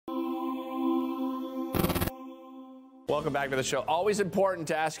Welcome back to the show. Always important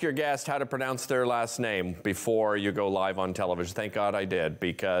to ask your guest how to pronounce their last name before you go live on television. Thank God I did,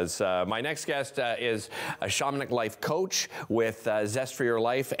 because my next guest is a Shamanic life coach with Zest for Your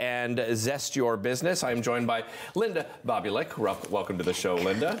Life and Zest Your Business. I'm joined by Linda Babulic. Welcome to the show,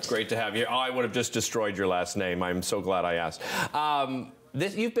 Linda. Great to have you. Oh, I would have just destroyed your last name. I'm so glad I asked.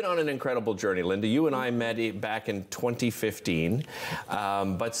 You've been on an incredible journey, Linda. You and I met back in 2015,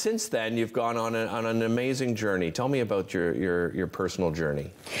 but since then you've gone on an amazing journey. Tell me about your personal journey.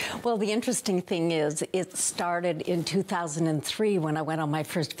 Well, the interesting thing is it started in 2003 when I went on my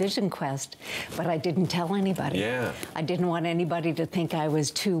first vision quest, but I didn't tell anybody. Yeah. I didn't want anybody to think I was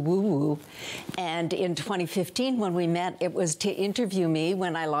too woo-woo. And in 2015 when we met, it was to interview me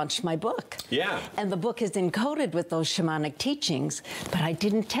when I launched my book. Yeah. And the book is encoded with those shamanic teachings, but I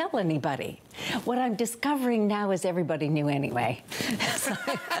didn't tell anybody. What I'm discovering now is everybody knew anyway.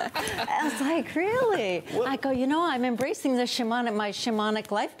 I was like, really? What? I go, you know, I'm embracing my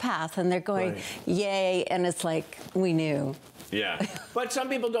shamanic life path, and they're going, right. Yay, and it's like, we knew. Yeah, but some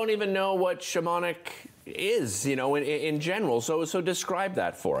people don't even know what shamanic is, you know, in general. So describe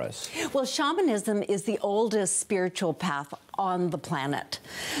that for us. Well, shamanism is the oldest spiritual path on the planet.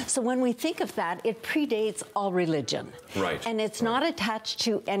 So when we think of that, it predates all religion. Right. And it's not attached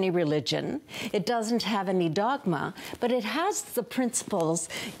to any religion. It doesn't have any dogma, but it has the principles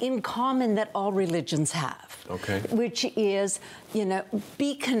in common that all religions have. Okay. Which is, you know,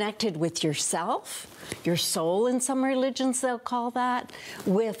 be connected with yourself, your soul in some religions they'll call that,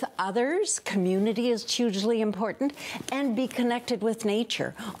 with others, community is hugely important, and be connected with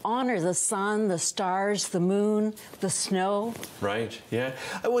nature. Honor the sun, the stars, the moon, the snow. Right, yeah.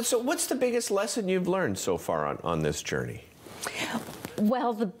 So what's the biggest lesson you've learned so far on this journey?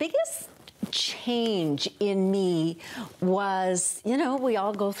 Well, the biggest change in me was, you know, we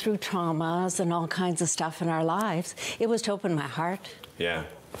all go through traumas and all kinds of stuff in our lives. It was to open my heart. Yeah.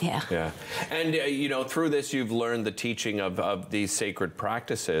 Yeah. Yeah. And, you know, through this, you've learned the teaching of these sacred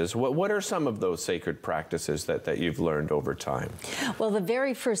practices. What are some of those sacred practices that you've learned over time? Well, the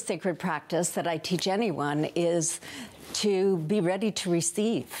very first sacred practice that I teach anyone is to be ready to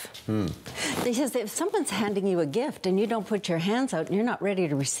receive. Because if someone's handing you a gift and you don't put your hands out and you're not ready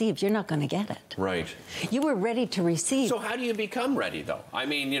to receive, you're not going to get it. Right. You were ready to receive. So how do you become ready, though? I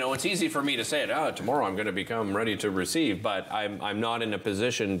mean, you know, it's easy for me to say it, oh, tomorrow I'm going to become ready to receive, but I'm not in a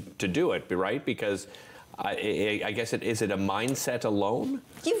position to do it, right? Because I guess is it a mindset alone?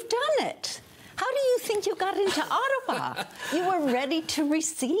 You've done it. How do you think you got into Ottawa? You were ready to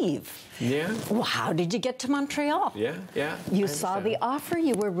receive. Yeah. Well, how did you get to Montreal? Yeah, yeah. You saw the offer,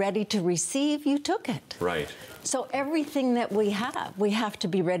 you were ready to receive, you took it. Right. So everything that we have to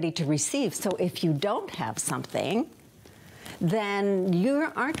be ready to receive. So if you don't have something, then you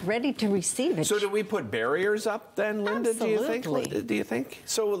aren't ready to receive it. So do we put barriers up then, Linda? Absolutely. Do you think?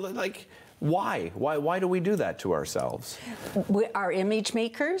 So, like, why? Why do we do that to ourselves? Our image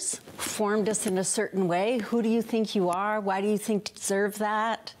makers formed us in a certain way. Who do you think you are? Why do you think you deserve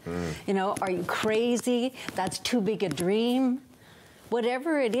that? You know, are you crazy? That's too big a dream.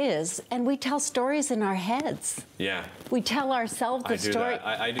 Whatever it is, and we tell stories in our heads. Yeah. We tell ourselves the story.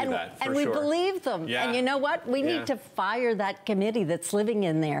 I do that, for and we sure. believe them. Yeah. And you know what? We need to fire that committee that's living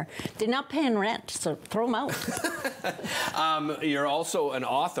in there. They're not paying rent, so throw them out. You're also an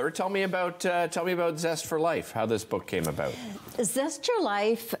author. Tell me about Zest for Life, how this book came about. Zest Your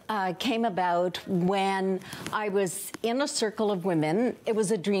Life came about when I was in a circle of women. It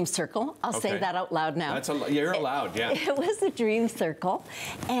was a dream circle. I'll say that out loud now. You're allowed, yeah. It was a dream circle.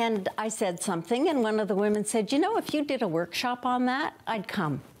 And I said something, and one of the women said, you know, if you did a workshop on that, I'd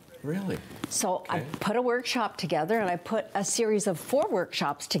come. Really? So I put a workshop together, and I put a series of 4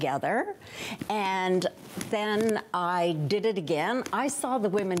 workshops together, and then I did it again. I saw the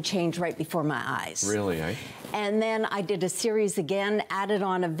women change right before my eyes. Really, eh? And then I did a series again, added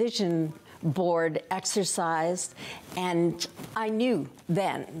on a vision board exercise, and I knew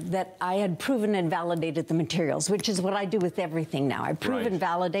then that I had proven and validated the materials, which is what I do with everything now. I prove and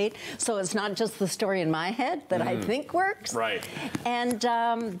validate, so it's not just the story in my head that I think works. Right. And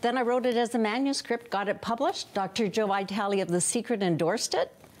then I wrote it as a manuscript, got it published. Dr. Joe Vitale of The Secret endorsed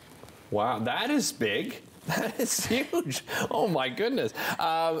it. Wow, that is big. That is huge. Oh my goodness.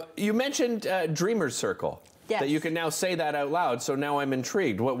 You mentioned Dreamer's Circle. Yes. That you can now say that out loud, so now I'm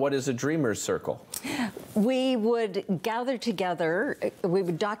intrigued. What is a Dreamer's Circle? We would gather together, we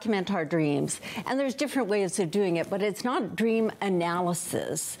would document our dreams, and there's different ways of doing it, but it's not dream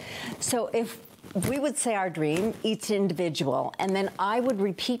analysis. So if we would say our dream, each individual, and then I would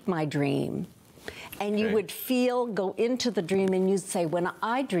repeat my dream, and you would go into the dream, and you'd say, when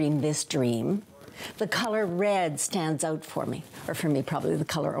I dream this dream, The color red stands out for me, or for me, probably the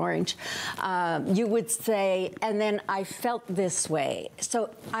color orange. You would say, and then I felt this way.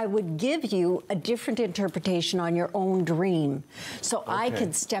 So I would give you a different interpretation on your own dream, so I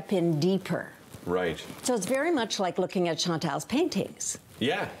could step in deeper. Right. So it's very much like looking at Chantal's paintings.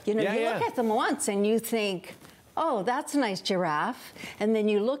 Yeah. You know, you look at them once and you think, oh, that's a nice giraffe. And then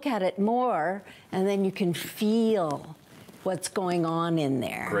you look at it more, and then you can feel what's going on in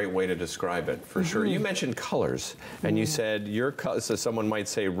there. Great way to describe it, for sure. You mentioned colors, and you said your color, so someone might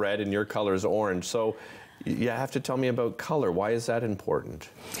say red and your color is orange. So you have to tell me about color. Why is that important?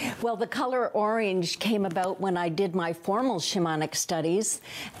 Well, the color orange came about when I did my formal shamanic studies,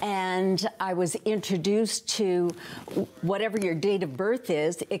 and I was introduced to whatever your date of birth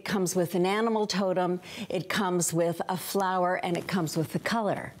is. It comes with an animal totem, it comes with a flower, and it comes with the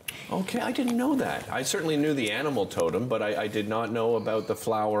color. Okay, I didn't know that. I certainly knew the animal totem, but I did not know about the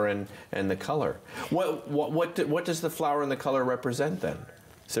flower and the color. What does the flower and the color represent then?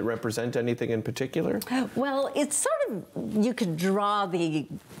 Does it represent anything in particular? Well, it's sort of, you could draw the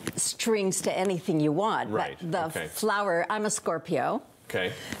strings to anything you want. Right. But the flower, I'm a Scorpio.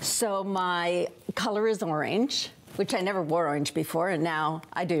 Okay. So my color is orange, which I never wore orange before, and now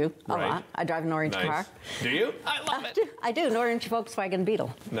I do a lot. I drive an orange car. Do you? I love it. I do, an orange Volkswagen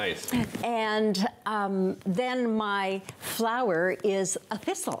Beetle. Nice. And then my flower is a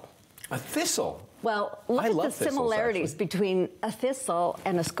thistle. A thistle? Well, look at the similarities between a thistle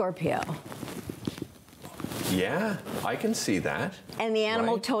and a Scorpio. Yeah, I can see that. And the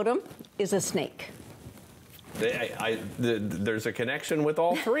animal totem is a snake. There's a connection with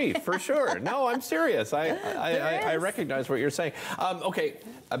all three, for sure. No, I'm serious. I recognize what you're saying. Okay,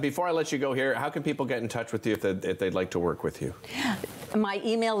 before I let you go here, how can people get in touch with you if they'd like to work with you? My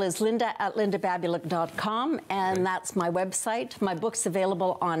email is linda@lindababulic.com, and that's my website. My book's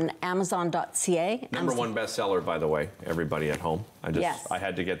available on Amazon.ca. #1 bestseller, by the way, everybody at home. I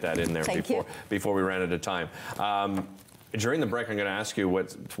had to get that in there before we ran out of time. During the break, I'm going to ask you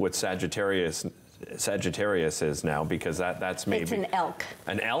what Sagittarius is now, because that's maybe... It's an elk.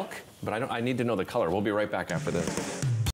 An elk? But I need to know the color. We'll be right back after this.